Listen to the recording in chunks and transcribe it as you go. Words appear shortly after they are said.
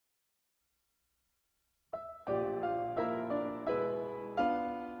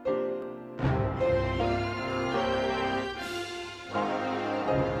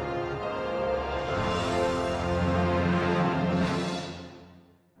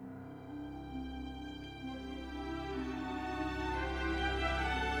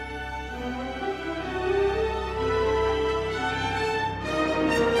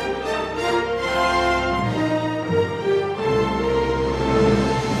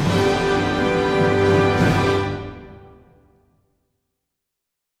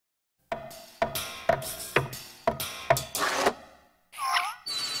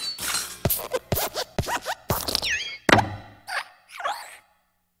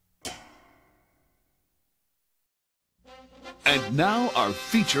And now our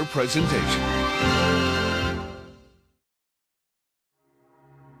feature presentation.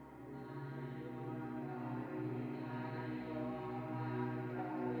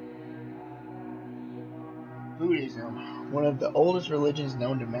 Buddhism, one of the oldest religions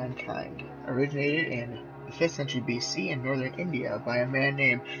known to mankind, originated in the 5th century BC in northern India by a man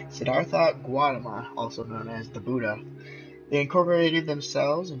named Siddhartha Gautama, also known as the Buddha. They incorporated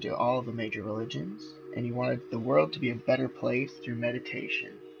themselves into all of the major religions, and he wanted the world to be a better place through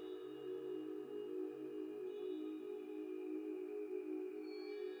meditation.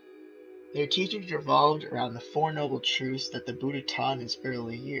 Their teachings revolved around the Four Noble Truths that the Buddha taught in his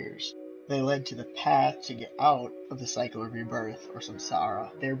early years. They led to the path to get out of the cycle of rebirth, or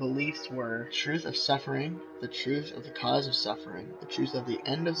samsara. Their beliefs were the truth of suffering, the truth of the cause of suffering, the truth of the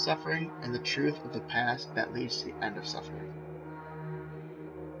end of suffering, and the truth of the path that leads to the end of suffering.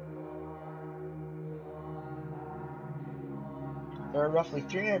 There are roughly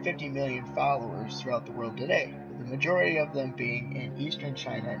 350 million followers throughout the world today, with the majority of them being in eastern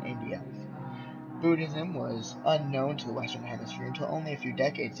China and India. Buddhism was unknown to the Western Hemisphere until only a few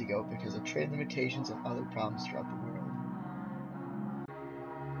decades ago because of trade limitations and other problems throughout the world.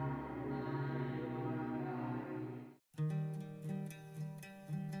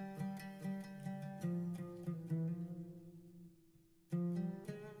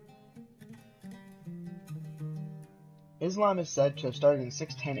 Islam is said to have started in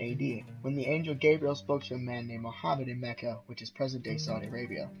 610 AD, when the angel Gabriel spoke to a man named Muhammad in Mecca, which is present-day Saudi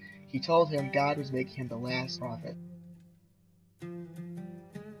Arabia. He told him God was making him the last prophet.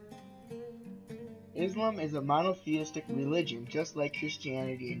 Islam is a monotheistic religion, just like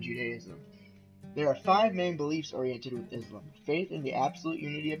Christianity and Judaism. There are 5 main beliefs oriented with Islam: faith in the absolute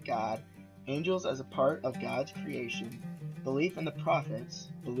unity of God, angels as a part of God's creation, belief in the prophets,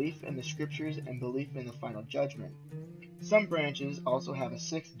 belief in the scriptures, and belief in the final judgment. Some branches also have a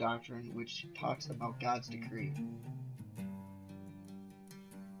 6th doctrine, which talks about God's decree.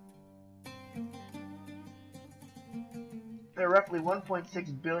 There are roughly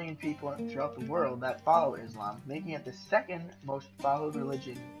 1.6 billion people throughout the world that follow Islam, making it the 2nd most followed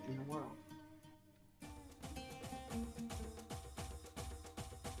religion in the world.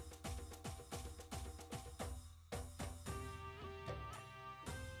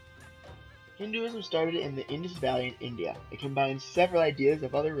 Hinduism started in the Indus Valley in India. It combines several ideas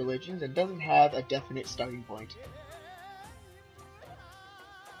of other religions and doesn't have a definite starting point.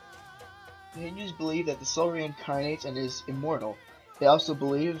 The Hindus believe that the soul reincarnates and is immortal. They also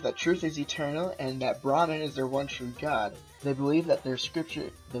believe that truth is eternal and that Brahman is their one true God. They believe that their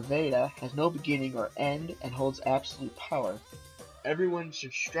scripture, the Veda, has no beginning or end and holds absolute power. Everyone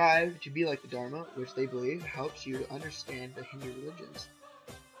should strive to be like the Dharma, which they believe helps you to understand the Hindu religions.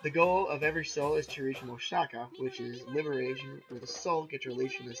 The goal of every soul is to reach Moksha, which is liberation, where the soul gets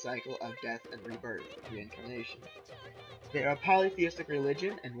released from the cycle of death and rebirth, reincarnation. They are a polytheistic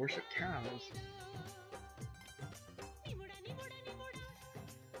religion and worship cows.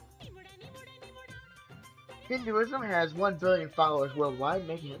 Hinduism has 1 billion followers worldwide,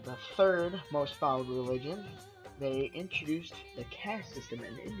 making it the 3rd most followed religion. They introduced the caste system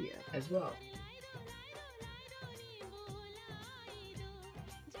in India as well.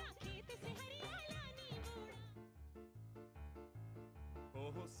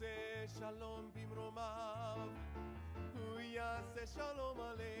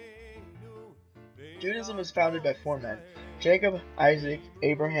 Judaism was founded by 4 men: Jacob, Isaac,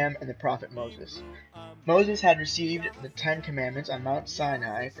 Abraham, and the prophet Moses. Moses had received the 10 Commandments on Mount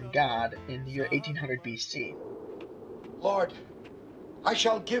Sinai from God in the year 1800 BC. Lord, I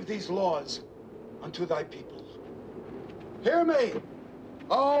shall give these laws unto thy people. Hear me!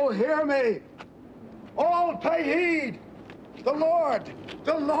 Oh, hear me! All pay heed! The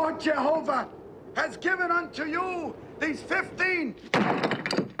Lord Jehovah, has given unto you these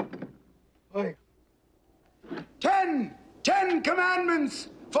 10 commandments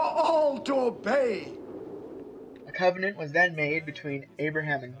for all to obey. A covenant was then made between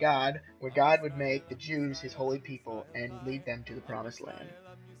Abraham and God, where God would make the Jews his holy people and lead them to the promised land.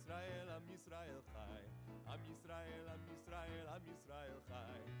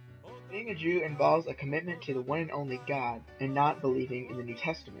 Being a Jew involves a commitment to the one and only God, and not believing in the New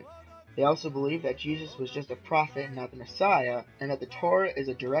Testament. They also believe that Jesus was just a prophet and not the Messiah, and that the Torah is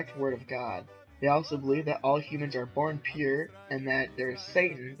a direct word of God. They also believe that all humans are born pure, and that there is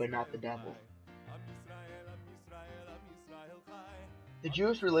Satan, but not the devil. The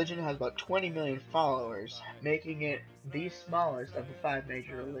Jewish religion has about 20 million followers, making it the smallest of the 5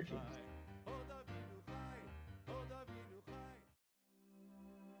 major religions.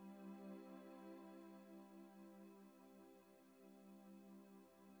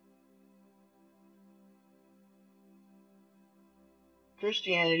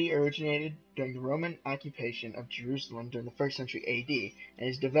 Christianity originated during the Roman occupation of Jerusalem during the 1st century AD and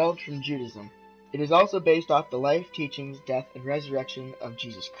is developed from Judaism. It is also based off the life, teachings, death, and resurrection of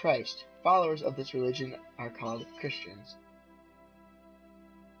Jesus Christ. Followers of this religion are called Christians.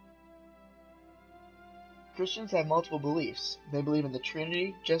 Christians have multiple beliefs. They believe in the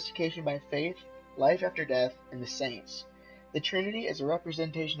Trinity, justification by faith, life after death, and the saints. The Trinity is a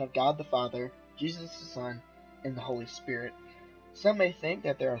representation of God the Father, Jesus the Son, and the Holy Spirit. Some may think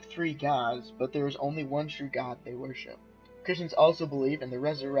that there are three gods, but there is only one true God they worship. Christians also believe in the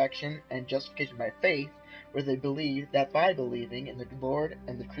resurrection and justification by faith, where they believe that by believing in the Lord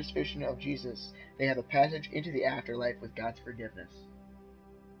and the crucifixion of Jesus, they have a passage into the afterlife with God's forgiveness.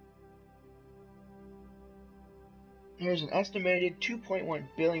 There is an estimated 2.1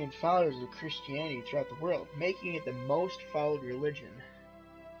 billion followers of Christianity throughout the world, making it the most followed religion.